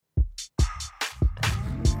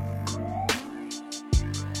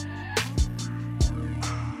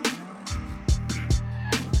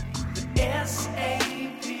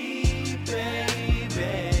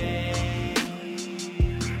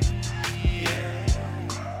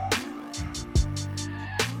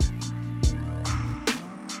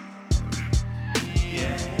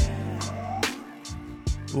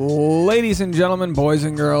Ladies and gentlemen, boys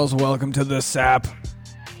and girls, welcome to the SAP,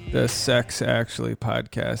 the Sex Actually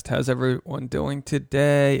podcast. How's everyone doing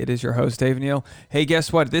today? It is your host, Dave Neal. Hey,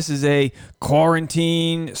 guess what? This is a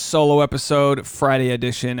quarantine solo episode, Friday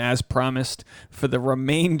edition, as promised, for the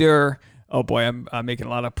remainder. Oh boy, I'm making a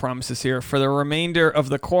lot of promises here. For the remainder of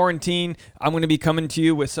the quarantine, I'm going to be coming to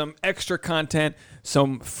you with some extra content,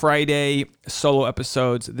 some Friday solo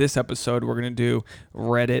episodes. This episode, we're going to do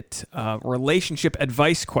Reddit relationship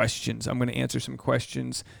advice questions. I'm going to answer some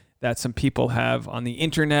questions that some people have on the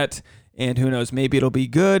internet, and who knows, maybe it'll be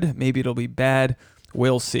good, maybe it'll be bad.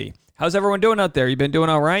 We'll see. How's everyone doing out there? You been doing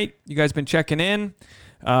all right? You guys been checking in?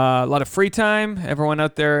 A lot of free time? Everyone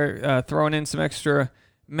out there throwing in some extra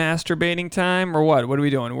masturbating time or what? What are we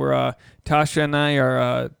doing? We're Tasha and I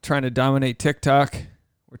are trying to dominate TikTok.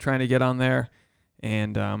 We're trying to get on there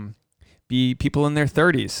and be people in their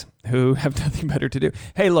 30s who have nothing better to do.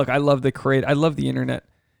 Hey, look, I love the internet.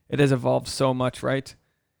 It has evolved so much, right?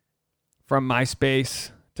 From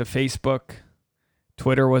MySpace to Facebook,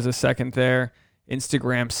 Twitter was a second there.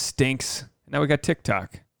 Instagram stinks. Now we got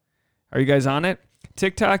TikTok. Are you guys on it?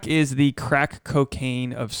 TikTok is the crack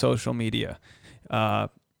cocaine of social media.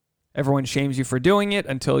 Everyone shames you for doing it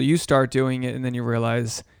until you start doing it, and then you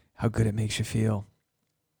realize how good it makes you feel.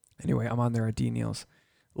 Anyway, I'm on there at D Neals.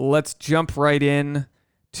 Let's jump right in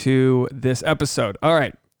to this episode. All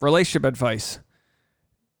right, relationship advice.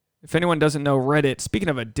 If anyone doesn't know Reddit, speaking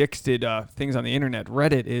of addicted things on the internet,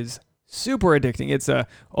 Reddit is super addicting. It's a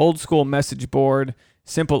old school message board,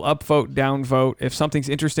 simple upvote, downvote. If something's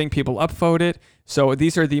interesting, people upvote it. So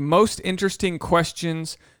these are the most interesting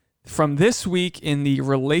questions from this week in the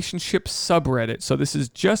relationship subreddit. So this is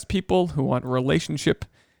just people who want relationship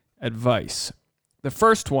advice. The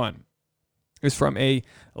first one is from a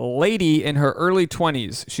lady in her early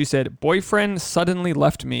 20s. She said, boyfriend suddenly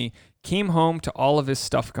left me, came home to all of his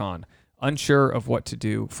stuff gone, unsure of what to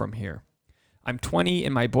do from here. I'm 20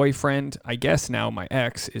 and my boyfriend, I guess now my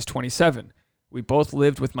ex, is 27. We both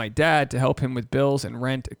lived with my dad to help him with bills and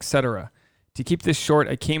rent, etc. To keep this short,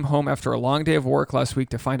 I came home after a long day of work last week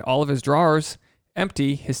to find all of his drawers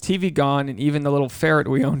empty, his TV gone, and even the little ferret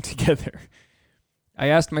we owned together. I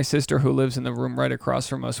asked my sister, who lives in the room right across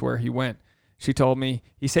from us, where he went. She told me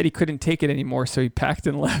he said he couldn't take it anymore, so he packed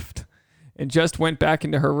and left and just went back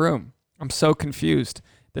into her room. I'm so confused.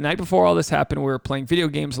 The night before all this happened, we were playing video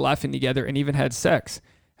games, laughing together, and even had sex.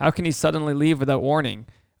 How can he suddenly leave without warning?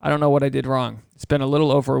 I don't know what I did wrong. It's been a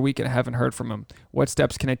little over a week and I haven't heard from him. What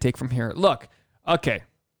steps can I take from here? Look, okay.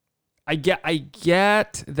 I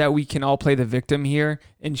get that we can all play the victim here.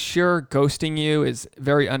 And sure, ghosting you is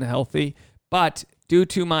very unhealthy. But due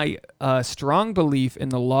to my strong belief in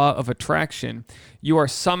the law of attraction, you are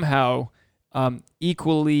somehow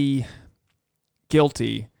equally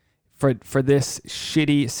guilty for this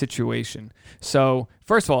shitty situation. So,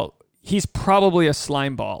 first of all, he's probably a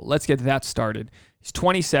slime ball. Let's get that started. He's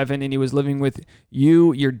 27 and he was living with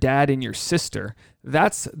you, your dad, and your sister.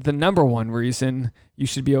 That's the number one reason you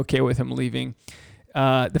should be okay with him leaving.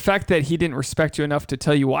 The fact that he didn't respect you enough to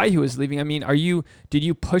tell you why he was leaving. I mean, did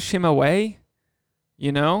you push him away?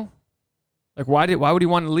 You know? Like, why would he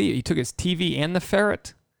want to leave? He took his TV and the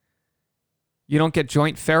ferret. You don't get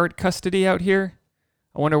joint ferret custody out here?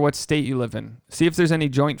 I wonder what state you live in. See if there's any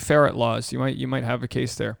joint ferret laws. You might have a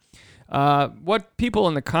case there. What people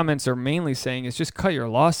in the comments are mainly saying is just cut your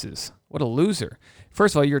losses. What a loser.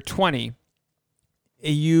 First of all, you're 20.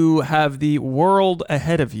 You have the world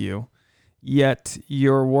ahead of you, yet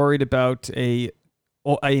you're worried about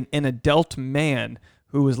an adult man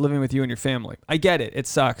who was living with you and your family. I get it. It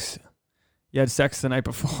sucks. You had sex the night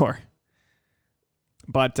before.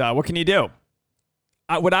 But what can you do?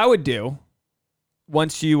 What I would do,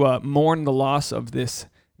 once you mourn the loss of this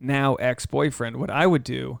now ex-boyfriend, what I would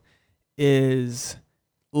do is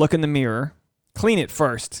look in the mirror, clean it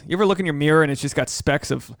first. You ever look in your mirror and it's just got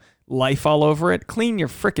specks of life all over it? Clean your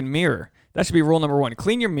freaking mirror. That should be rule number one.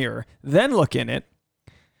 Clean your mirror, then look in it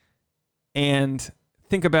and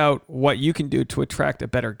think about what you can do to attract a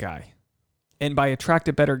better guy. And by attract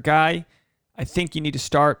a better guy, I think you need to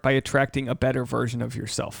start by attracting a better version of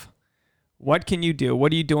yourself. What can you do?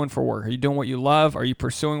 What are you doing for work? Are you doing what you love? Are you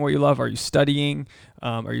pursuing what you love? Are you studying?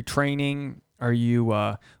 Are you training? Are you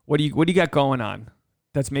what do you got going on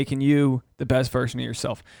that's making you the best version of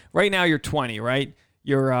yourself? Right now you're 20, right?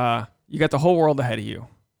 You got the whole world ahead of you.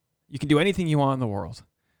 You can do anything you want in the world.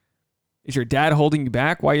 Is your dad holding you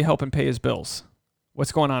back? Why are you helping pay his bills?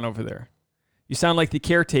 What's going on over there? You sound like the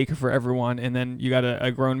caretaker for everyone, and then you got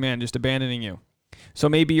a grown man just abandoning you. So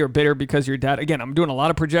maybe you're bitter because your dad, again, I'm doing a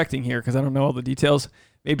lot of projecting here because I don't know all the details.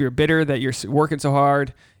 Maybe you're bitter that you're working so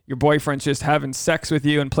hard. your boyfriend's just having sex with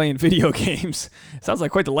you and playing video games. Sounds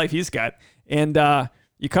like quite the life he's got. And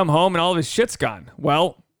you come home and all of his shit's gone.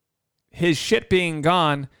 Well, his shit being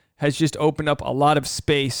gone has just opened up a lot of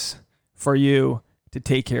space for you to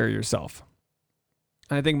take care of yourself.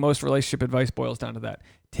 And I think most relationship advice boils down to that.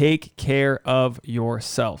 Take care of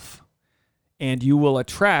yourself, and you will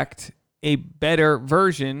attract a better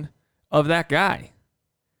version of that guy.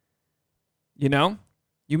 You know,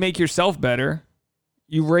 you make yourself better.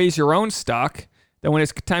 You raise your own stock. Then when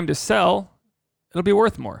it's time to sell, it'll be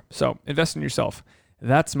worth more. So invest in yourself.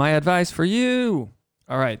 That's my advice for you.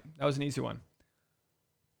 All right. That was an easy one.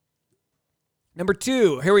 Number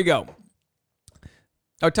 2. Here we go.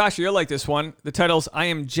 Oh, Tasha, you'll like this one. The title's, I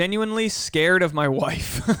am genuinely scared of my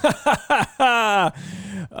wife.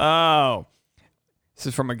 Oh. This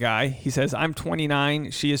is from a guy. He says, I'm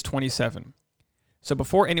 29. She is 27. So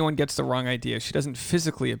before anyone gets the wrong idea, she doesn't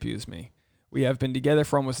physically abuse me. We have been together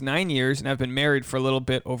for almost 9 years and have been married for a little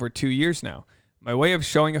bit over 2 years now. My way of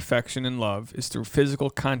showing affection and love is through physical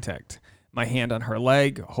contact. My hand on her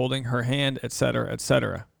leg, holding her hand, etc.,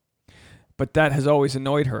 etc. But that has always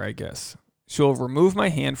annoyed her, I guess. She'll remove my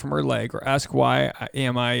hand from her leg or ask why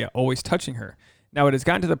am I always touching her. Now it has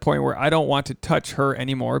gotten to the point where I don't want to touch her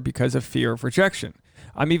anymore because of fear of rejection.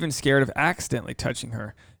 I'm even scared of accidentally touching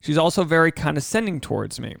her. She's also very condescending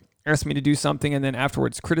towards me. Asks me to do something and then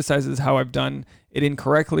afterwards criticizes how I've done it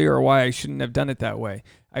incorrectly or why I shouldn't have done it that way.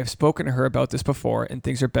 I've spoken to her about this before and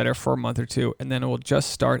things are better for a month or two and then it will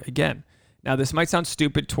just start again. Now this might sound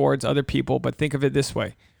stupid towards other people, but think of it this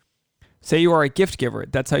way. Say you are a gift giver.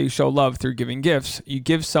 That's how you show love, through giving gifts. You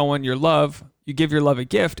give someone your love, you give your love a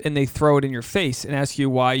gift, and they throw it in your face and ask you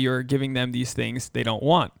why you're giving them these things they don't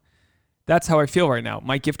want. That's how I feel right now.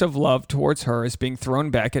 My gift of love towards her is being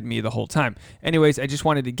thrown back at me the whole time. Anyways, I just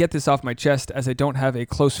wanted to get this off my chest as I don't have a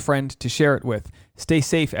close friend to share it with. Stay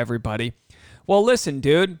safe, everybody. Well, listen,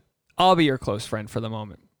 dude, I'll be your close friend for the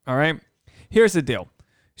moment. All right? Here's the deal.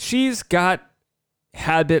 She's got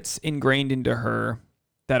habits ingrained into her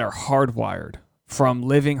that are hardwired from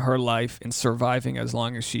living her life and surviving as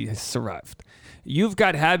long as she has survived. You've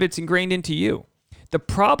got habits ingrained into you. The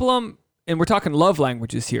problem, and we're talking love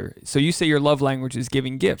languages here. So you say your love language is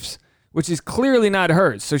giving gifts, which is clearly not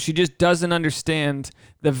hers. So she just doesn't understand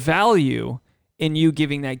the value in you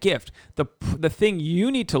giving that gift. The thing you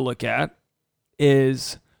need to look at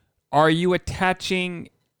is, are you attaching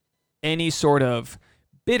any sort of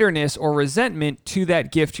bitterness or resentment to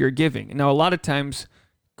that gift you're giving? Now, a lot of times,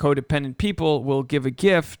 codependent people will give a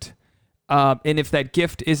gift, and if that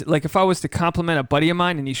gift is, like if I was to compliment a buddy of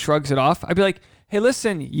mine and he shrugs it off, I'd be like, hey,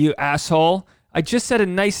 listen, you asshole, I just said a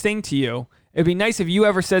nice thing to you. It'd be nice if you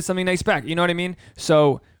ever said something nice back. You know what I mean?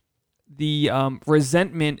 So the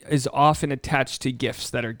resentment is often attached to gifts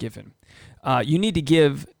that are given. You need to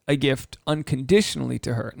give a gift unconditionally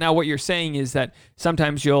to her. Now, what you're saying is that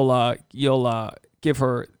sometimes you'll give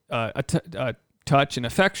her a touch and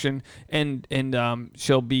affection, and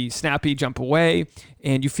she'll be snappy, jump away,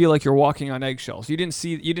 and you feel like you're walking on eggshells. You didn't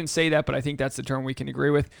say that, but I think that's the term we can agree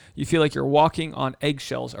with. You feel like you're walking on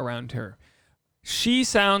eggshells around her. She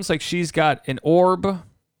sounds like she's got an orb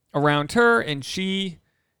around her, and she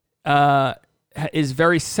is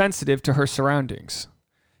very sensitive to her surroundings.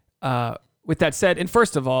 With that said, and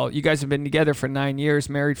first of all, you guys have been together for 9 years,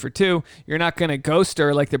 married for 2. You're not going to ghost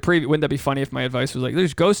her like the previous. Wouldn't that be funny if my advice was like,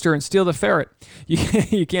 just ghost her and steal the ferret?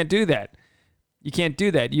 You can't do that. You can't do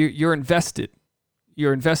that. You're invested.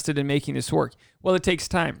 You're invested in making this work. Well, it takes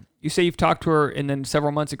time. You say you've talked to her and then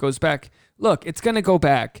several months it goes back. Look, it's going to go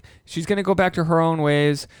back. She's going to go back to her own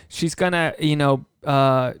ways. She's going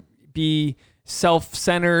to, be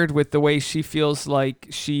self-centered with the way she feels like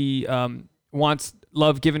she wants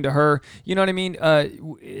love given to her. You know what I mean?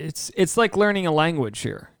 It's like learning a language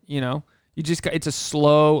here. You know, it's a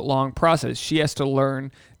slow, long process. She has to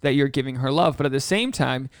learn that you're giving her love, but at the same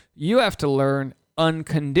time, you have to learn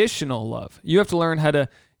unconditional love. You have to learn how to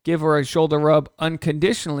give her a shoulder rub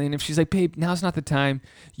unconditionally. And if she's like, babe, now's not the time,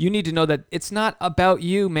 you need to know that it's not about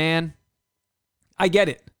you, man. I get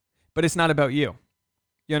it, but it's not about you.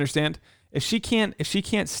 You understand? If she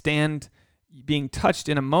can't stand being touched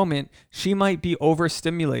in a moment, she might be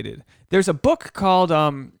overstimulated. There's a book called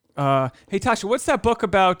hey Tasha, what's that book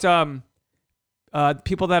about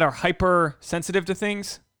people that are hypersensitive to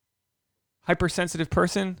things? Hypersensitive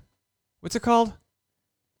person? What's it called?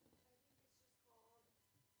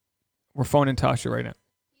 We're phoning Tasha right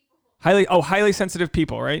now. Highly sensitive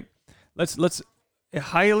people, right? Let's a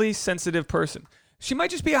highly sensitive person. She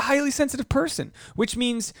might just be a highly sensitive person, which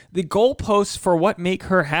means the goalposts for what make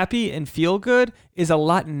her happy and feel good is a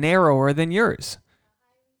lot narrower than yours.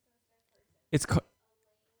 It's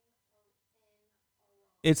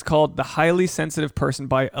It's called The Highly Sensitive Person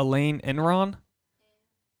by Elaine Enron.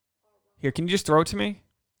 Here, can you just throw it to me?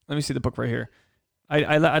 Let me see the book right here.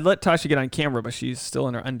 I let Tasha get on camera, but she's still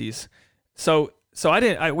in her undies. So I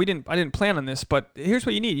didn't plan on this, but here's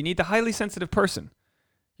what you need. You need the highly sensitive person.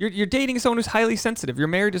 You're dating someone who's highly sensitive. You're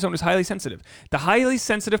married to someone who's highly sensitive. The highly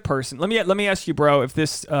sensitive person. Let me ask you, bro, if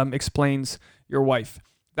this explains your wife.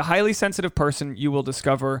 The highly sensitive person you will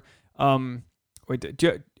discover. Wait, do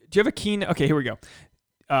you have a keen? Okay, here we go.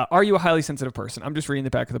 Are you a highly sensitive person? I'm just reading the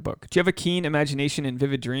back of the book. Do you have a keen imagination and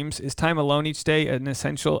vivid dreams? Is time alone each day as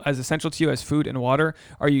essential to you as food and water?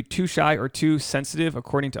 Are you too shy or too sensitive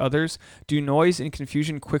according to others? Do noise and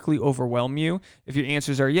confusion quickly overwhelm you? If your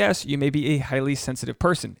answers are yes, you may be a highly sensitive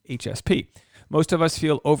person, HSP. Most of us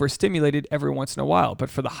feel overstimulated every once in a while, but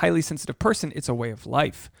for the highly sensitive person, it's a way of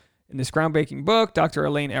life. In this groundbreaking book, Dr.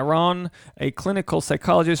 Elaine Aron, a clinical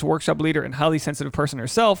psychologist, workshop leader, and highly sensitive person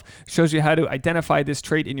herself, shows you how to identify this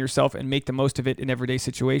trait in yourself and make the most of it in everyday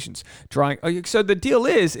situations. So the deal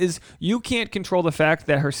is you can't control the fact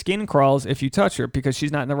that her skin crawls if you touch her because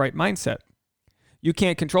she's not in the right mindset. You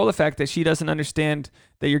can't control the fact that she doesn't understand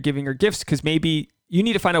that you're giving her gifts because maybe you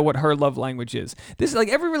need to find out what her love language is. This is like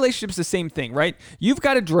every relationship is the same thing, right? You've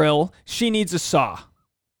got a drill. She needs a saw.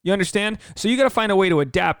 You understand? So you got to find a way to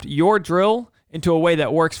adapt your drill into a way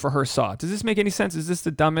that works for her saw. Does this make any sense? Is this the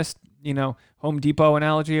dumbest, Home Depot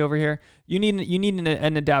analogy over here? You need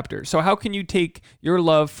an adapter. So how can you take your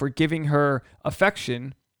love for giving her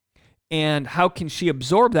affection and how can she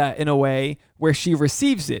absorb that in a way where she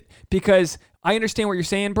receives it? Because I understand what you're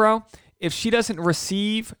saying, bro. If she doesn't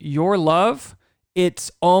receive your love, it's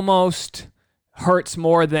almost hurts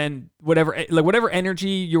more than whatever energy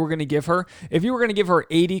you were going to give her. If you were going to give her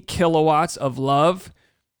 80 kilowatts of love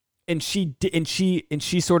and she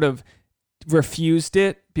sort of refused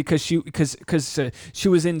it because she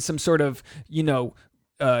was in some sort of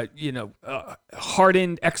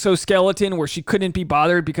hardened exoskeleton where she couldn't be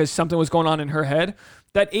bothered because something was going on in her head,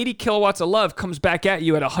 that 80 kilowatts of love comes back at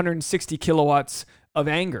you at 160 kilowatts of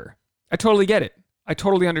anger. I totally get it. I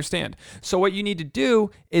totally understand. So what you need to do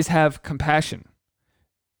is have compassion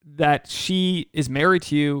that she is married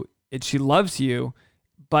to you and she loves you,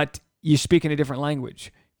 but you speak in a different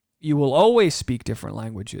language. You will always speak different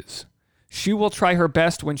languages. She will try her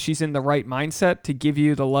best when she's in the right mindset to give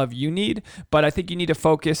you the love you need, but I think you need to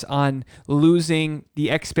focus on losing the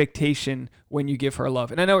expectation when you give her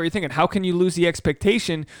love. And I know what you're thinking. How can you lose the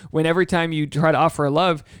expectation when every time you try to offer her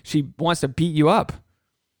love, she wants to beat you up?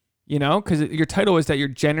 Because your title is that you're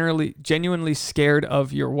genuinely scared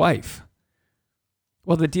of your wife.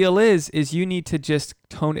 Well, the deal is you need to just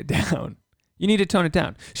tone it down. You need to tone it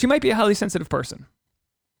down. She might be a highly sensitive person.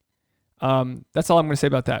 That's all I'm going to say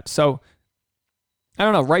about that. So, I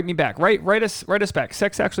don't know. Write me back. Write us back.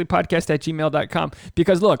 sexactuallypodcast@gmail.com.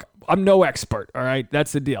 Because look, I'm no expert. All right,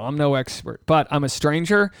 that's the deal. I'm no expert, but I'm a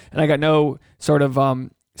stranger and I got no sort of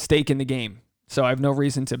stake in the game. So I have no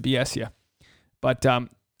reason to BS you. But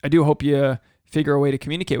I do hope you figure a way to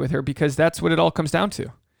communicate with her because that's what it all comes down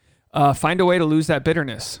to. Find a way to lose that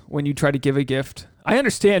bitterness when you try to give a gift. I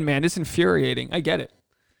understand, man. It's infuriating. I get it.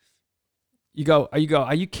 You go, are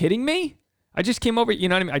you kidding me? I just came over. You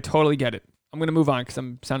know what I mean? I totally get it. I'm going to move on because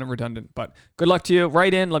I'm sounding redundant. But good luck to you.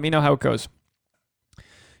 Write in. Let me know how it goes.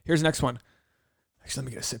 Here's the next one. Actually, let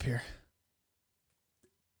me get a sip here.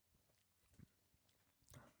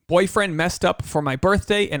 Boyfriend messed up for my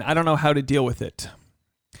birthday, and I don't know how to deal with it.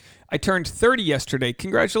 I turned 30 yesterday.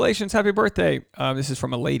 Congratulations. Happy birthday. This is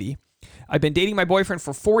from a lady. I've been dating my boyfriend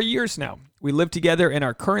for 4 years now. We live together and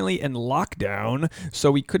are currently in lockdown,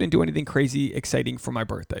 so we couldn't do anything crazy exciting for my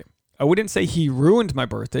birthday. I wouldn't say he ruined my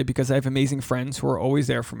birthday because I have amazing friends who are always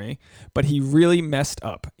there for me, but he really messed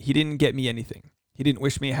up. He didn't get me anything. He didn't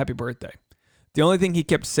wish me a happy birthday. The only thing he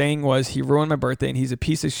kept saying was he ruined my birthday and he's a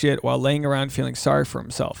piece of shit while laying around feeling sorry for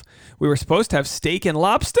himself. We were supposed to have steak and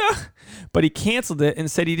lobster, but he canceled it and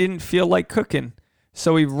said he didn't feel like cooking.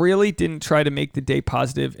 So he really didn't try to make the day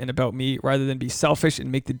positive and about me rather than be selfish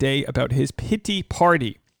and make the day about his pity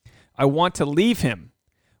party. I want to leave him.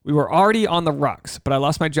 We were already on the rocks, but I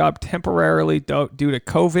lost my job temporarily due to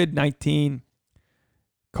COVID-19.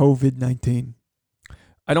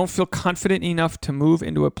 I don't feel confident enough to move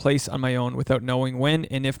into a place on my own without knowing when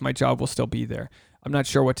and if my job will still be there. I'm not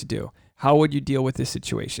sure what to do. How would you deal with this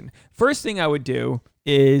situation? First thing I would do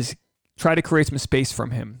is try to create some space from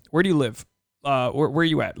him. Where do you live? Where are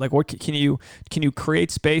you at? Like, what can you create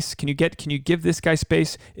space? Can you give this guy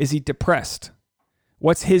space? Is he depressed?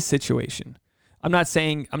 What's his situation? I'm not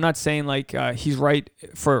saying like he's right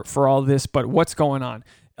for all this, but what's going on?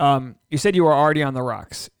 You said you were already on the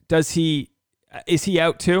rocks. Is he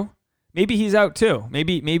out too? Maybe he's out too.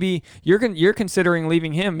 Maybe you're considering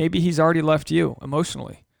leaving him. Maybe he's already left you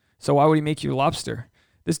emotionally. So why would he make you lobster?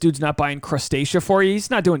 This dude's not buying crustacea for you.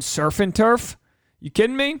 He's not doing surf and turf. You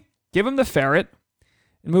kidding me? Give him the ferret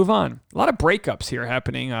and move on. A lot of breakups here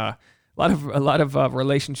happening. A lot of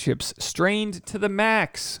relationships strained to the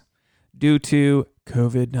max due to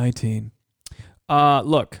COVID-19.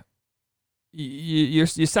 Look, you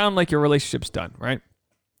sound like your relationship's done, right?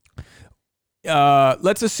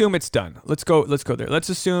 Let's assume it's done. Let's go there. Let's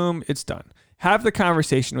assume it's done. Have the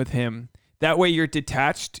conversation with him. That way you're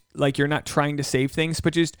detached, like you're not trying to save things,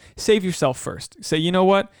 but just save yourself first. Say, you know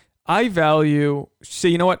what? I value. Say,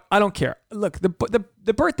 you know what? I don't care. Look, the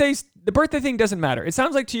birthday thing doesn't matter. It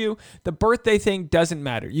sounds like to you, the birthday thing doesn't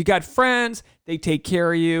matter. You got friends, they take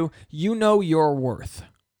care of you. You know your worth.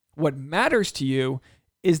 What matters to you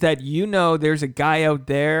is that you know there's a guy out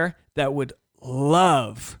there that would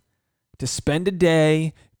love to spend a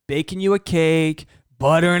day baking you a cake,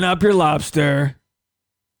 buttering up your lobster,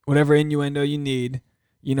 whatever innuendo you need.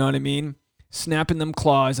 You know what I mean? Snapping them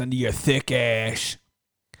claws under your thick ass.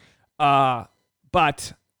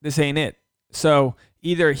 But this ain't it. So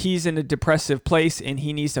either he's in a depressive place and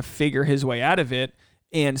he needs to figure his way out of it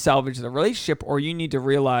and salvage the relationship, or you need to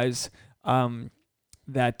realize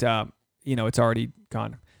that it's already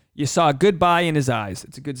gone. You saw goodbye in his eyes.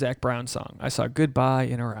 It's a good Zac Brown song. I saw goodbye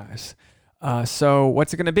in her eyes. So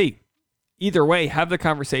what's it going to be? Either way, have the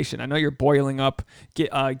conversation. I know you're boiling up.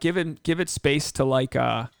 Give it space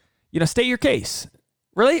to state your case.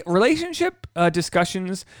 Really, relationship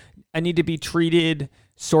discussions need to be treated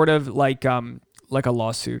sort of like a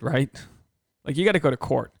lawsuit, right? Like you got to go to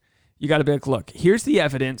court. You got to be like, look, here's the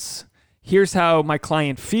evidence. Here's how my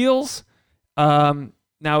client feels.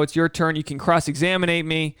 Now it's your turn. You can cross-examine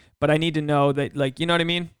me, but I need to know that, like, you know what I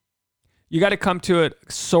mean? You got to come to it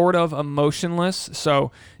sort of emotionless.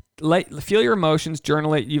 So feel your emotions,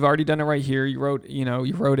 journal it. You've already done it right here. You wrote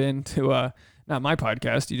into not my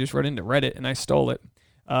podcast. You just wrote into Reddit and I stole it.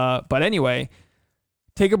 But anyway,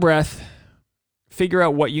 take a breath, figure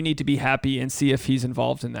out what you need to be happy and see if he's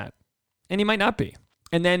involved in that. And he might not be.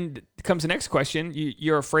 And then comes the next question.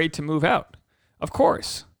 You're afraid to move out. Of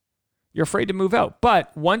course. You're afraid to move out.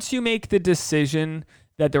 But once you make the decision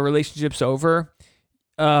that the relationship's over,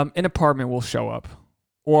 an apartment will show up.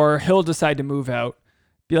 Or he'll decide to move out.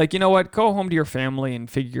 Be like, you know what? Go home to your family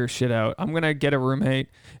and figure your shit out. I'm going to get a roommate.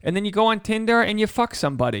 And then you go on Tinder and you fuck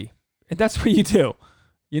somebody. And that's what you do.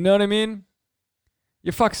 You know what I mean?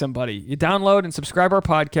 You fuck somebody. You download and subscribe our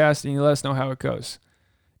podcast and you let us know how it goes.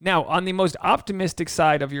 Now, on the most optimistic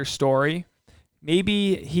side of your story,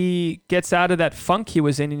 maybe he gets out of that funk he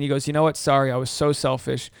was in and he goes, you know what? Sorry, I was so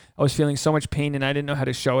selfish. I was feeling so much pain and I didn't know how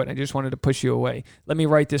to show it. I just wanted to push you away. Let me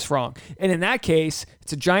right this wrong. And in that case,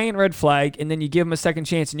 it's a giant red flag. And then you give him a second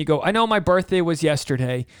chance and you go, I know my birthday was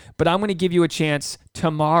yesterday, but I'm going to give you a chance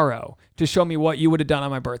tomorrow to show me what you would have done on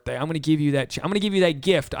my birthday. I'm going to give you that. I'm going to give you that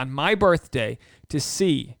gift on my birthday to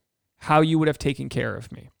see how you would have taken care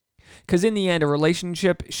of me. Because in the end, a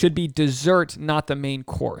relationship should be dessert, not the main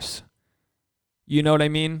course. You know what I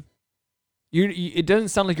mean? It doesn't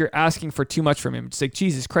sound like you're asking for too much from him. It's like,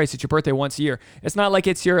 Jesus Christ, it's your birthday once a year. It's not like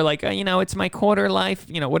it's your, it's my quarter life,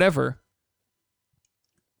 whatever.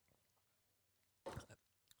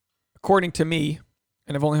 According to me,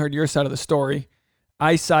 and I've only heard your side of the story,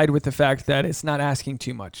 I side with the fact that it's not asking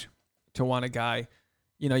too much to want a guy.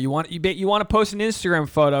 You want to post an Instagram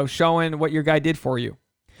photo showing what your guy did for you.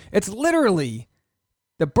 It's literally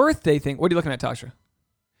the birthday thing. What are you looking at, Tasha?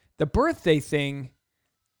 The birthday thing,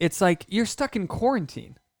 it's like you're stuck in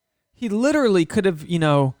quarantine. He literally could have,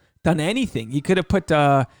 done anything. He could have put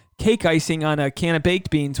cake icing on a can of baked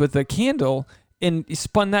beans with a candle and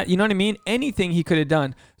spun that. You know what I mean? Anything he could have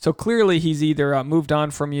done. So clearly he's either moved on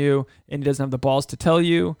from you and he doesn't have the balls to tell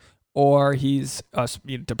you, or he's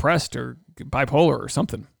depressed or bipolar or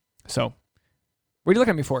something. So what are you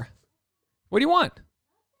looking at me for? What do you want?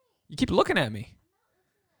 You keep looking at me.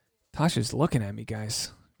 Tasha's looking at me,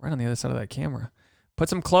 guys. Right on the other side of that camera. Put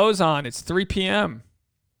some clothes on. It's 3 p.m.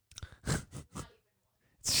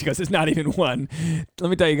 She goes, it's not even 1. Let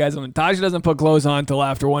me tell you guys something. Tasha doesn't put clothes on until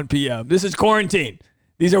after 1 p.m. This is quarantine.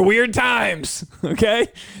 These are weird times, okay?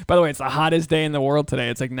 By the way, it's the hottest day in the world today.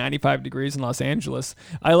 It's like 95 degrees in Los Angeles.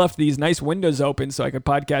 I left these nice windows open so I could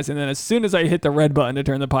podcast, and then as soon as I hit the red button to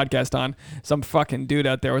turn the podcast on, some fucking dude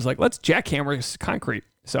out there was like, let's jackhammer concrete.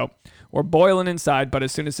 So we're boiling inside, but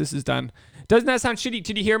as soon as this is done, doesn't that sound shitty?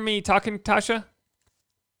 Did you hear me talking, Tasha?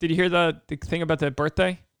 Did you hear the thing about the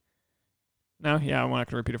birthday? No? Yeah, I'm not going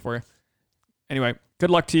to repeat it for you. Anyway,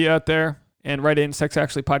 good luck to you out there. And write in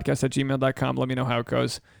sexactuallypodcast@gmail.com. Let me know how it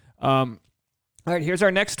goes. All right, here's our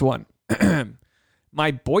next one.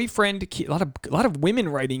 My boyfriend, a lot of women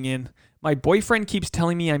writing in. My boyfriend keeps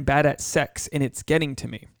telling me I'm bad at sex and it's getting to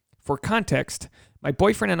me. For context, my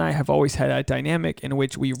boyfriend and I have always had a dynamic in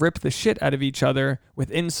which we rip the shit out of each other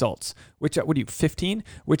with insults, which, what are you, 15?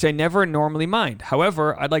 Which I never normally mind.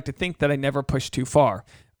 However, I'd like to think that I never push too far.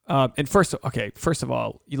 And first of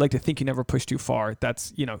all, you'd like to think you never push too far.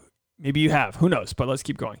 That's, maybe you have, who knows, but let's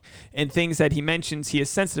keep going. And things that he mentions he is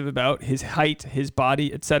sensitive about, his height, his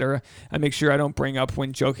body, etc. I make sure I don't bring up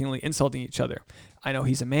when jokingly insulting each other. I know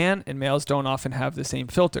he's a man and males don't often have the same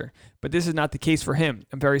filter, but this is not the case for him.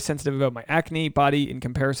 I'm very sensitive about my acne, body in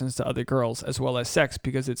comparisons to other girls, as well as sex,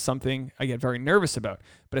 because it's something I get very nervous about.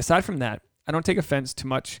 But aside from that, I don't take offense to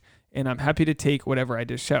much, and I'm happy to take whatever I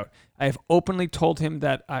dish out. I have openly told him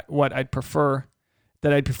that I'd prefer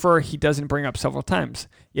he doesn't bring up several times,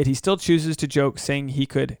 yet he still chooses to joke, saying he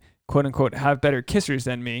could, quote unquote, have better kissers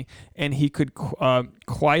than me, and he could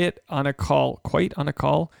quiet on a call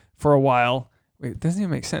for a while. Wait, it doesn't even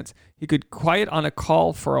make sense. He could quiet on a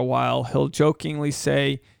call for a while. He'll jokingly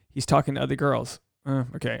say he's talking to other girls.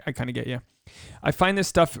 Okay, I kind of get you. I find this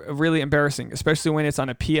stuff really embarrassing, especially when it's on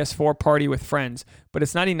a PS4 party with friends, but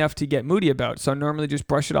it's not enough to get moody about, so I normally just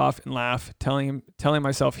brush it off and laugh, telling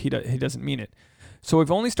myself he doesn't mean it. So we've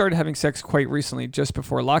only started having sex quite recently, just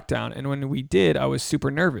before lockdown, and when we did, I was super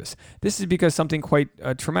nervous. This is because something quite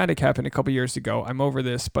traumatic happened a couple years ago. I'm over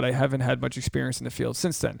this, but I haven't had much experience in the field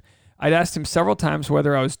since then. I'd asked him several times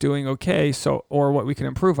whether I was doing okay, or what we can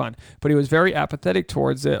improve on, but he was very apathetic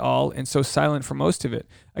towards it all and so silent for most of it.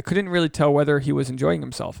 I couldn't really tell whether he was enjoying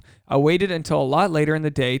himself. I waited until a lot later in the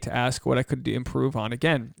day to ask what I could improve on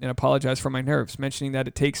again and apologize for my nerves, mentioning that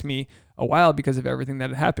it takes me a while because of everything that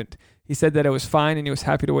had happened. He said that it was fine and he was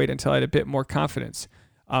happy to wait until I had a bit more confidence.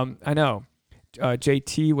 I know.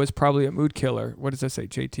 JT was probably a mood killer. What does that say,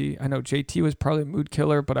 JT? I know JT was probably a mood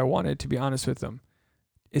killer, but I wanted to be honest with him.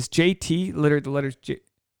 Is JT literally the letters J?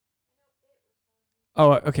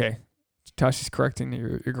 Oh, okay. Tashi's correcting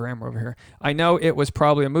your grammar over here. I know it was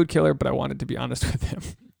probably a mood killer, but I wanted to be honest with him.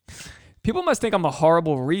 People must think I'm a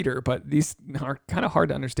horrible reader, but these are kind of hard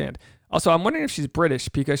to understand. Also, I'm wondering if she's British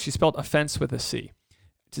because she spelled offense with a C.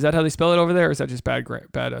 Is that how they spell it over there, or is that just bad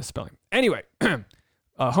spelling? Anyway,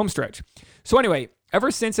 home stretch. So anyway,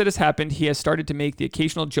 ever since it has happened, he has started to make the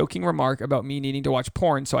occasional joking remark about me needing to watch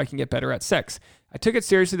porn so I can get better at sex. I took it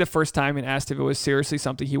seriously the first time and asked if it was seriously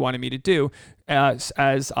something he wanted me to do, as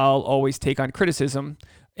I'll always take on criticism,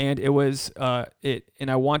 and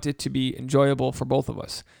I want it to be enjoyable for both of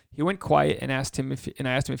us. He went quiet and I asked him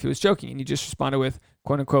if he was joking, and he just responded with,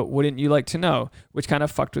 quote unquote, "Wouldn't you like to know?" which kind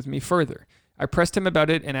of fucked with me further. I pressed him about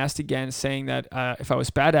it and asked again, saying that if I was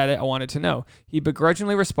bad at it, I wanted to know. He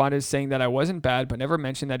begrudgingly responded, saying that I wasn't bad, but never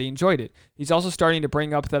mentioned that he enjoyed it. He's also starting to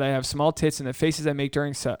bring up that I have small tits and the faces I make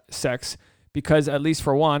during sex, because at least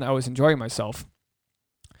for one, I was enjoying myself.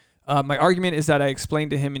 My argument is that I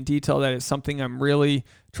explained to him in detail that it's something I'm really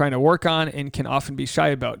trying to work on and can often be shy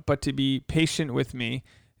about, but to be patient with me,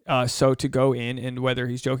 so to go in and, whether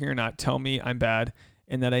he's joking or not, tell me I'm bad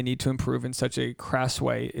and that I need to improve in such a crass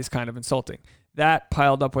way is kind of insulting. That,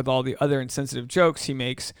 piled up with all the other insensitive jokes he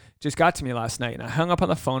makes, just got to me last night, and I hung up on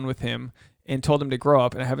the phone with him and told him to grow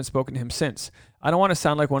up, and I haven't spoken to him since. I don't want to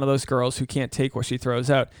sound like one of those girls who can't take what she throws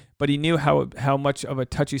out, but he knew how much of a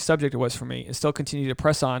touchy subject it was for me and still continued to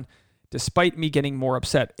press on despite me getting more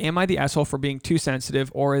upset. Am I the asshole for being too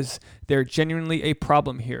sensitive, or is there genuinely a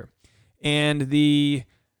problem here? And the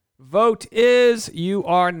vote is you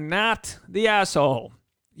are not the asshole.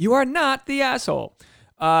 You are not the asshole.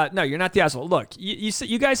 No, you're not the asshole. Look,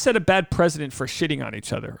 you guys set a bad precedent for shitting on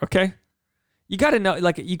each other, okay? You got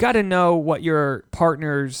to know what your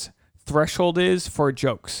partner's threshold is for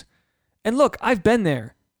jokes. And look, I've been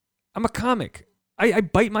there. I'm a comic. I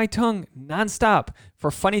bite my tongue nonstop for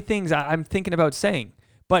funny things I'm thinking about saying.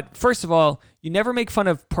 But first of all, you never make fun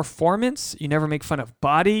of performance. You never make fun of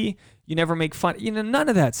body. You never make fun, none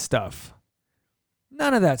of that stuff.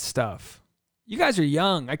 None of that stuff. You guys are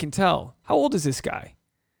young, I can tell. How old is this guy?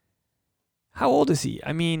 How old is he?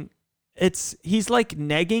 I mean, he's like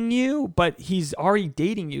negging you, but he's already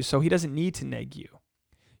dating you, so he doesn't need to neg you.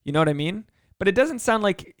 You know what I mean? But it doesn't sound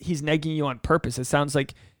like he's negging you on purpose. It sounds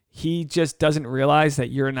like he just doesn't realize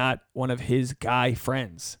that you're not one of his guy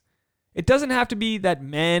friends. It doesn't have to be that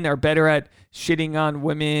men are better at shitting on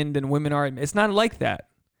women than women are. It's not like that.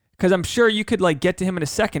 Because I'm sure you could get to him in a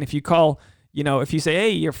second if you call, if you say,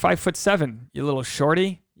 "Hey, you're 5'7", you little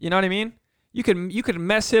shorty." You know what I mean? You could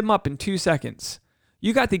mess him up in 2 seconds.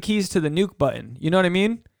 You got the keys to the nuke button. You know what I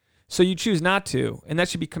mean? So you choose not to, and that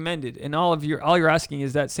should be commended. And all you're asking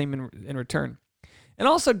is that same in return. And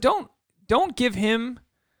also, don't give him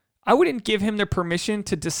I wouldn't give him the permission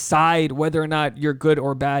to decide whether or not you're good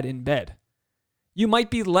or bad in bed. You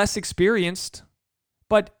might be less experienced,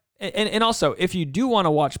 but, and also, if you do want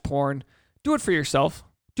to watch porn, do it for yourself.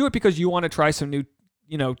 Do it because you want to try some new,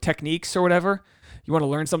 techniques or whatever. You want to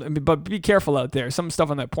learn something, but be careful out there. Some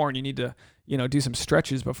stuff on that porn, you need to, do some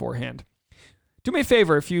stretches beforehand. Do me a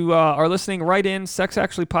favor, if you are listening, write in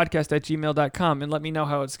sexactuallypodcast@gmail.com and let me know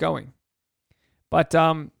how it's going. But,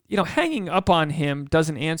 hanging up on him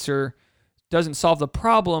doesn't solve the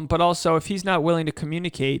problem, but also if he's not willing to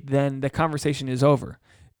communicate, then the conversation is over.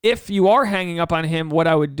 If you are hanging up on him, what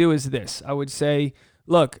I would do is this. I would say,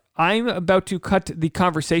 look, I'm about to cut the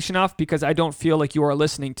conversation off because I don't feel like you are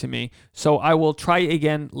listening to me, so I will try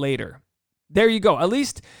again later. There you go. At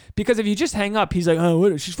least, because if you just hang up, he's like, oh,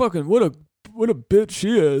 what a bitch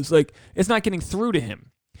she is. Like, it's not getting through to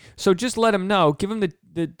him. So just let him know. Give him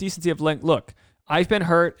the decency of, like, look, I've been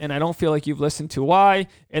hurt and I don't feel like you've listened to why,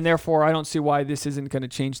 and therefore I don't see why this isn't going to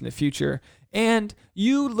change in the future. And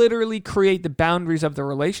you literally create the boundaries of the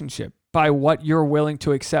relationship by what you're willing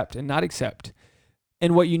to accept and not accept.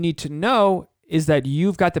 And what you need to know is that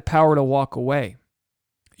you've got the power to walk away.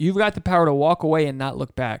 You've got the power to walk away and not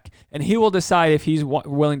look back. And he will decide if he's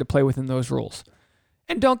willing to play within those rules.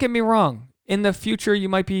 And don't get me wrong. In the future, you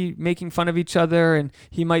might be making fun of each other and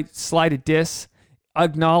he might slide a diss.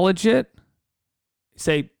 Acknowledge it.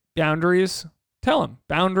 Say boundaries. Tell him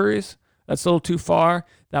boundaries. That's a little too far.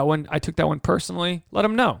 That one, I took that one personally. Let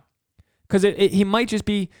him know. Because he might just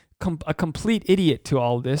be a complete idiot to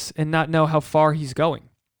all of this and not know how far he's going.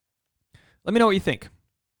 Let me know what you think.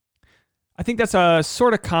 I think that's a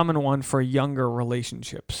sort of common one for younger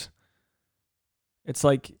relationships. It's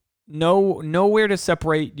like nowhere to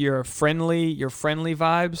separate your friendly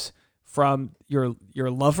vibes from your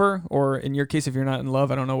lover, or in your case, if you're not in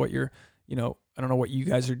love, I don't know what I don't know what you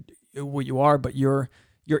guys are, what you are, but your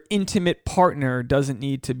intimate partner doesn't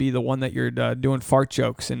need to be the one that you're doing fart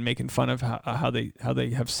jokes and making fun of how they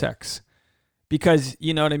have sex. Because,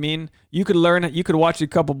 you know what I mean? You could you could watch a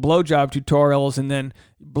couple blowjob tutorials and then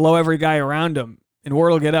blow every guy around them, and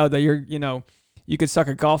word will get out that you could suck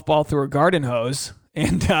a golf ball through a garden hose.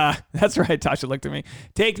 And that's right, Tasha looked at me.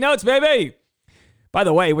 Take notes, baby. By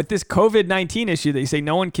the way, with this COVID-19 issue, they say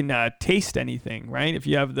no one can taste anything, right? If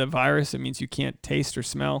you have the virus, it means you can't taste or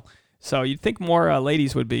smell. So you'd think more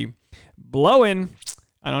ladies would be blowing.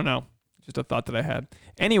 I don't know. Just a thought that I had.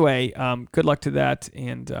 Anyway, good luck to that,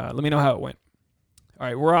 and let me know how it went. All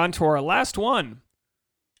right, we're on to our last one.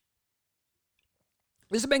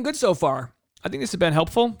 This has been good so far. I think this has been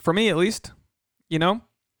helpful, for me at least.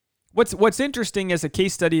 What's interesting as a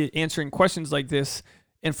case study answering questions like this,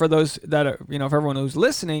 and for those that are, for everyone who's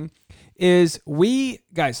listening, is we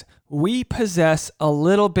possess a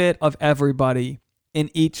little bit of everybody in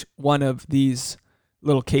each one of these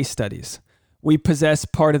little case studies. We possess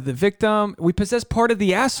part of the victim. We possess part of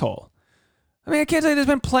the asshole. I mean, I can't say there's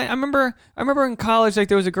been plenty. I remember in college, like,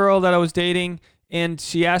 there was a girl that I was dating, and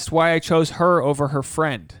she asked why I chose her over her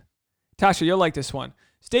friend. Tasha, you'll like this one.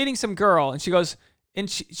 I was dating some girl, and she goes, and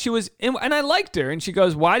she was, and I liked her, and she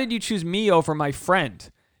goes, why did you choose me over my friend?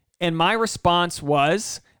 And my response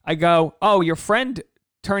was, I go, oh, your friend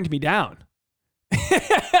turned me down.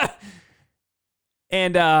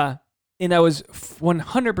 And I was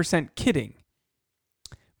 100% kidding.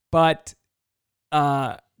 But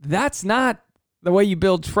that's not the way you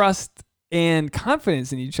build trust and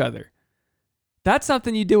confidence in each other. That's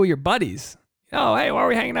something you do with your buddies. Oh, hey, why are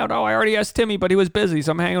we hanging out? Oh, I already asked Timmy, but he was busy,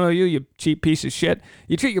 so I'm hanging out with you, you cheap piece of shit.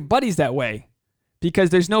 You treat your buddies that way because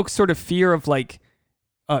there's no sort of fear of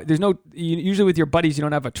usually with your buddies, you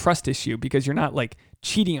don't have a trust issue because you're not like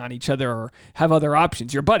cheating on each other or have other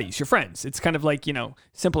options. Your buddies, your friends. It's kind of like,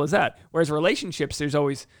 simple as that. Whereas relationships, there's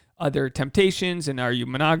always other temptations, and are you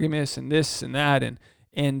monogamous and this and that.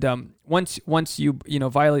 And once you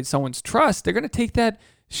violate someone's trust, they're going to take that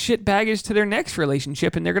shit baggage to their next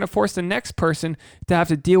relationship, and they're going to force the next person to have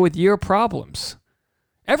to deal with your problems.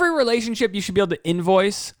 Every relationship, you should be able to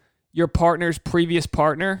invoice your partner's previous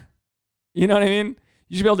partner. You know what I mean?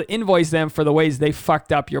 You should be able to invoice them for the ways they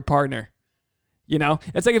fucked up your partner.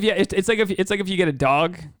 It's like if you get a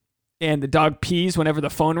dog and the dog pees whenever the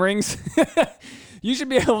phone rings. You should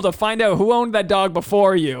be able to find out who owned that dog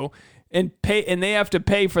before you and pay, and they have to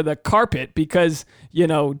pay for the carpet because,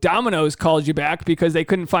 Domino's called you back because they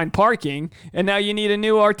couldn't find parking, and now you need a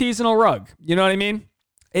new artisanal rug. You know what I mean?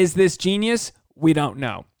 Is this genius? We don't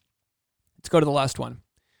know. Let's go to the last one.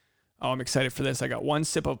 Oh, I'm excited for this. I got one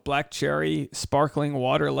sip of black cherry sparkling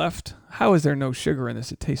water left. How is there no sugar in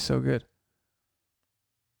this? It tastes so good.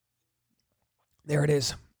 There it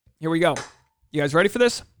is. Here we go. You guys ready for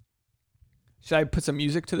this? Should I put some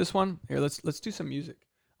music to this one? Here, let's do some music.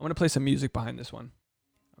 I'm gonna play some music behind this one.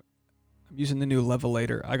 I'm using the new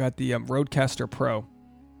Levelator. I got the Rodecaster Pro.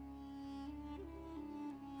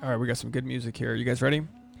 All right, we got some good music here. You guys ready?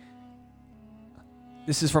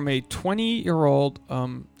 This is from a 20-year-old.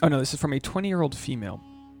 This is from a 20-year-old female.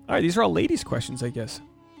 All right, these are all ladies' questions, I guess.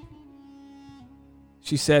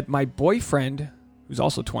 She said, "My boyfriend, who's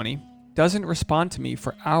also 20, doesn't respond to me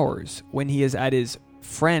for hours when he is at his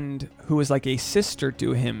friend who is like a sister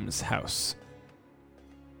to him's house."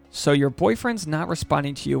 So your boyfriend's not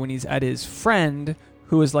responding to you when he's at his friend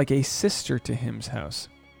who is like a sister to him's house.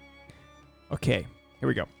 Okay, here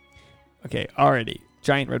we go. Okay, already.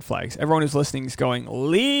 Giant red flags. Everyone who's listening is going,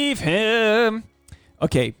 leave him.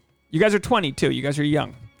 Okay, you guys are 20 too. You guys are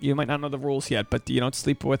young. You might not know the rules yet, but you don't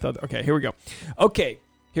sleep with other. Okay, here we go. Okay,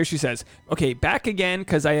 here she says, okay, back again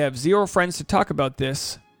because I have zero friends to talk about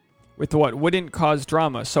this with what wouldn't cause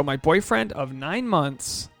drama. So my boyfriend of 9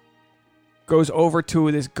 months goes over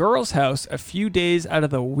to this girl's house a few days out of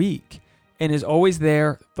the week and is always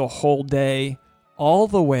there the whole day, all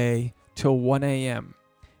the way till 1 a.m.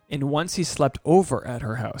 And once he slept over at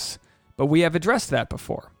her house. But we have addressed that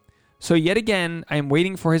before. So yet again, I am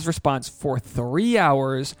waiting for his response for 3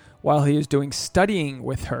 hours while he is doing studying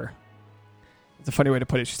with her. It's a funny way to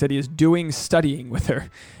put it. She said he is doing studying with her.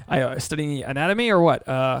 Studying anatomy or what?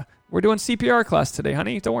 We're doing CPR class today,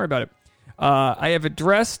 honey. Don't worry about it. I have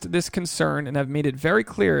addressed this concern and have made it very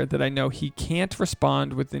clear that I know he can't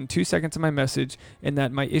respond within 2 seconds of my message and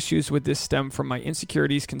that my issues with this stem from my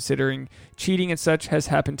insecurities considering cheating and such has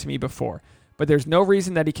happened to me before. But there's no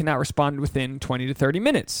reason that he cannot respond within 20 to 30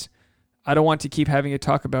 minutes. I don't want to keep having to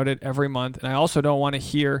talk about it every month, and I also don't want to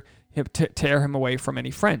hear him tear him away from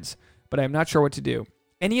any friends. But I'm not sure what to do.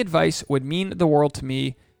 Any advice would mean the world to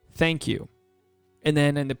me. Thank you. And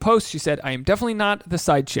then in the post, she said, I am definitely not the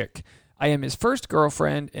side chick. I am his first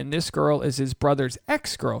girlfriend, and this girl is his brother's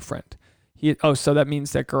ex-girlfriend. So that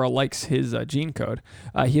means that girl likes his gene code.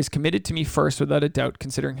 He is committed to me first without a doubt,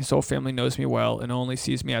 considering his whole family knows me well and only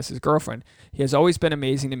sees me as his girlfriend. He has always been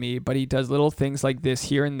amazing to me, but he does little things like this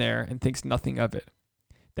here and there and thinks nothing of it.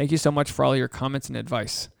 Thank you so much for all your comments and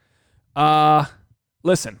advice.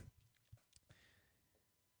 Listen.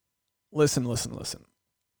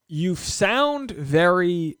 You sound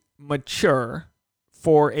very mature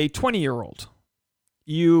for a 20-year-old.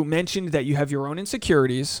 You mentioned that you have your own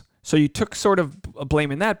insecurities, so you took sort of a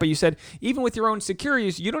blame in that, but you said even with your own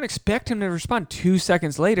insecurities, you don't expect him to respond 2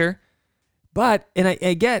 seconds later. But, and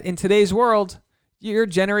I get, in today's world, you're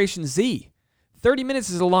Generation Z. 30 minutes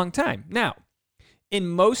is a long time. Now, in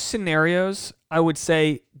most scenarios, I would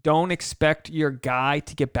say don't expect your guy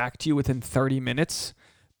to get back to you within 30 minutes,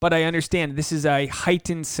 but I understand this is a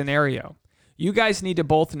heightened scenario. You guys need to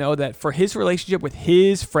both know that for his relationship with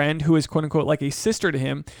his friend, who is quote unquote like a sister to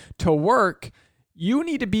him, to work, you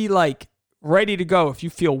need to be like ready to go if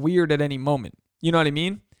you feel weird at any moment. You know what I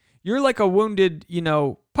mean? You're like a wounded,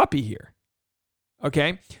 puppy here.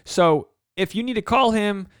 Okay? So if you need to call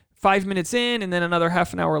him 5 minutes in and then another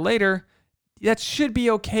half an hour later, that should be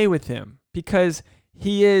okay with him because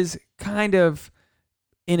he is kind of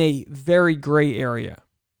in a very gray area.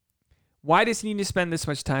 Why does he need to spend this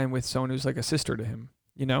much time with someone who's like a sister to him?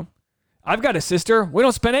 I've got a sister. We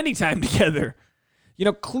don't spend any time together.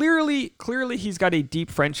 Clearly he's got a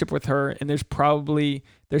deep friendship with her, and there's probably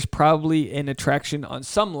an attraction on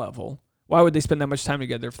some level. Why would they spend that much time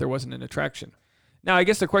together if there wasn't an attraction? Now, I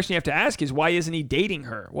guess the question you have to ask is, why isn't he dating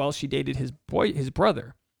her? Well, she dated his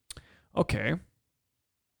brother. Okay.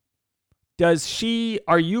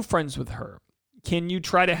 Are you friends with her? Can you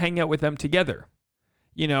try to hang out with them together?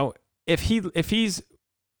 If he's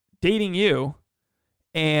dating you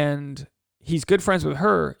and he's good friends with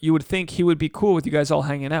her, you would think he would be cool with you guys all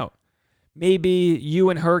hanging out. Maybe you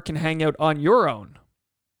and her can hang out on your own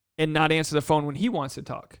and not answer the phone when he wants to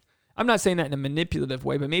talk. I'm not saying that in a manipulative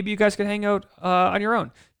way, but maybe you guys could hang out on your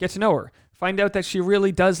own. Get to know her. Find out that she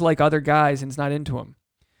really does like other guys and is not into them.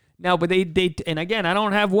 Now, but they and again, I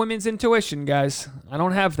don't have women's intuition, guys. I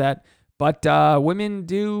don't have that. But women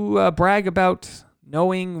do brag about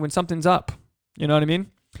knowing when something's up. You know what I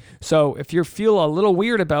mean? So if you feel a little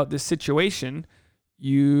weird about this situation,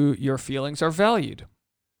 your feelings are valued.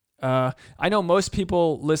 I know most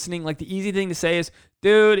people listening, like the easy thing to say is,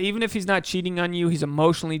 dude, even if he's not cheating on you, he's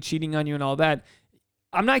emotionally cheating on you and all that.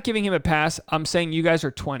 I'm not giving him a pass. I'm saying you guys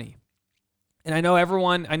are 20. And I know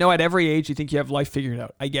at every age you think you have life figured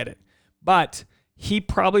out. I get it. But he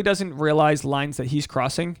probably doesn't realize lines that he's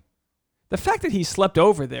crossing. The fact that he slept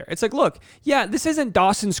over there, it's like, look, yeah, this isn't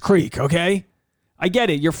Dawson's Creek, okay? I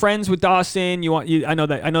get it. You're friends with Dawson. I know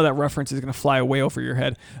that reference is going to fly way over your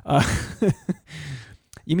head.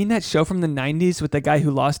 You mean that show from the 90s with the guy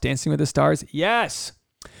who lost Dancing with the Stars? Yes.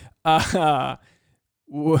 He got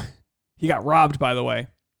robbed, by the way.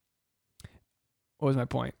 What was my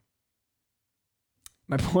point?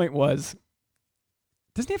 My point was,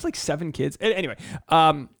 doesn't he have like 7 kids? Anyway,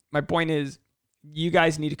 my point is, you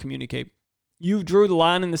guys need to communicate. You drew the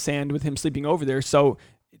line in the sand with him sleeping over there. So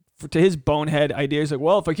to his bonehead idea, is like,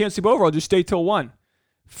 well, if I can't sleep over, I'll just stay till 1.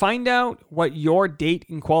 Find out what your date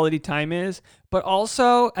and quality time is. But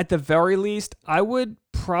also, at the very least, I would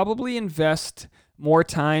probably invest more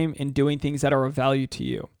time in doing things that are of value to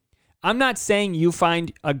you. I'm not saying you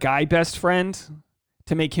find a guy best friend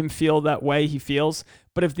to make him feel that way he feels.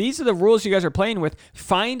 But if these are the rules you guys are playing with,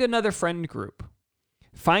 find another friend group.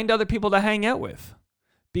 Find other people to hang out with.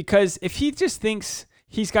 Because if he just thinks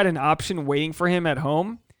he's got an option waiting for him at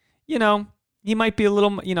home, he might be a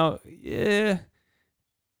little,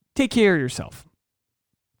 take care of yourself.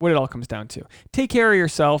 What it all comes down to. Take care of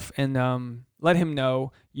yourself and let him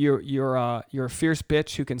know you're a fierce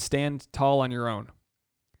bitch who can stand tall on your own.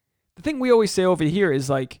 The thing we always say over here is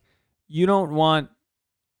like,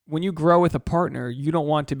 when you grow with a partner, you don't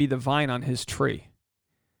want to be the vine on his tree.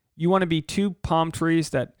 You want to be 2 palm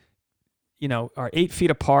trees that, are 8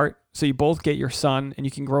 feet apart, so you both get your sun and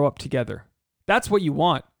you can grow up together. That's what you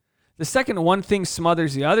want. The second one thing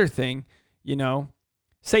smothers the other thing,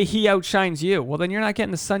 say he outshines you. Well, then you're not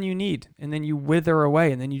getting the sun you need, and then you wither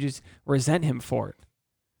away, and then you just resent him for it,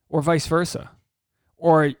 or vice versa.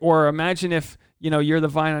 Or imagine if, you're the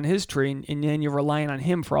vine on his tree and then you're relying on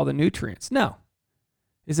him for all the nutrients. No.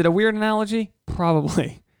 Is it a weird analogy?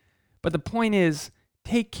 Probably. But the point is,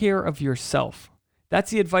 take care of yourself. That's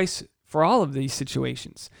the advice for all of these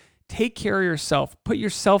situations. Take care of yourself. Put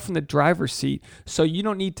yourself in the driver's seat so you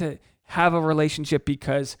don't need to have a relationship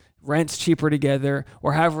because rent's cheaper together,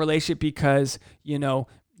 or have a relationship because, your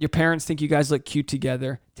parents think you guys look cute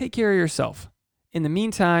together. Take care of yourself. In the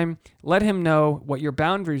meantime, let him know what your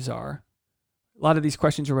boundaries are. A lot of these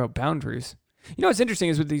questions are about boundaries. What's interesting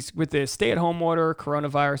is with the stay-at-home order,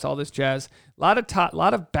 coronavirus, all this jazz, a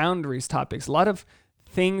lot of boundaries topics, a lot of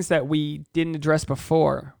things that we didn't address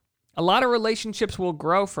before. A lot of relationships will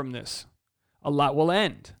grow from this. A lot will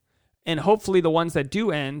end. And hopefully the ones that do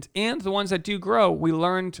end and the ones that do grow, we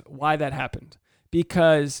learned why that happened.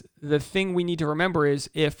 Because the thing we need to remember is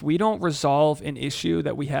if we don't resolve an issue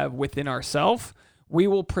that we have within ourselves, we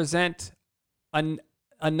will present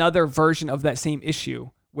another version of that same issue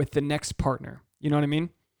with the next partner. You know what I mean?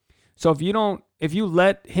 So if you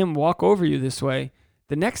let him walk over you this way,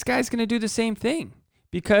 the next guy's going to do the same thing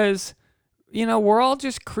because, we're all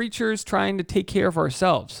just creatures trying to take care of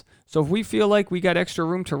ourselves. So if we feel like we got extra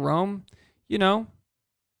room to roam, and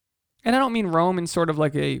I don't mean roam in sort of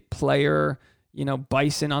like a player,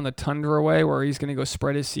 bison on the tundra way where he's going to go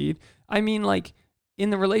spread his seed. I mean like in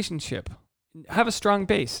the relationship, have a strong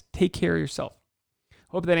base, take care of yourself.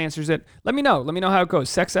 Hope that answers it. Let me know. Let me know how it goes.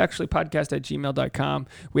 sexactuallypodcast@gmail.com.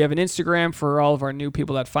 We have an Instagram for all of our new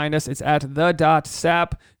people that find us. It's at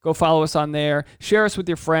 @the.sap. Go follow us on there. Share us with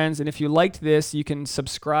your friends. And if you liked this, you can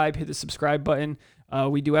subscribe. Hit the subscribe button.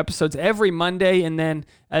 We do episodes every Monday. And then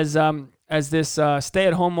as this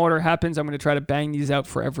stay-at-home order happens, I'm going to try to bang these out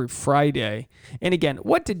for every Friday. And again,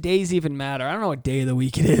 what do days even matter? I don't know what day of the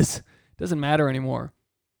week it is. It doesn't matter anymore.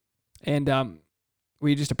 And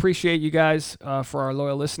we just appreciate you guys for our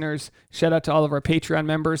loyal listeners. Shout out to all of our Patreon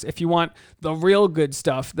members. If you want the real good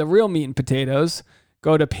stuff, the real meat and potatoes,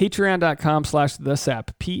 go to patreon.com/thesap,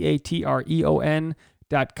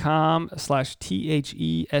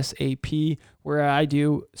 patreon.com/THESAP, where I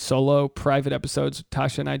do solo private episodes.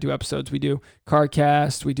 Tasha and I do episodes. We do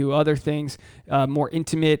CarCast. We do other things, more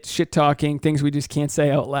intimate shit talking, things we just can't say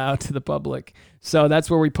out loud to the public. So that's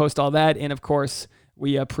where we post all that. And of course,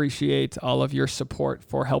 we appreciate all of your support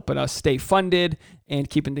for helping us stay funded and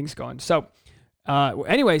keeping things going. So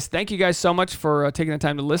anyways, thank you guys so much for taking the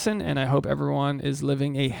time to listen. And I hope everyone is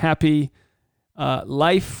living a happy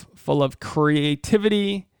life full of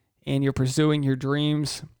creativity and you're pursuing your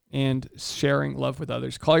dreams and sharing love with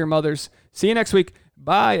others. Call your mothers. See you next week.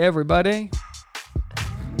 Bye, everybody.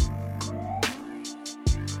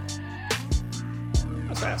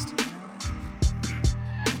 That's fast.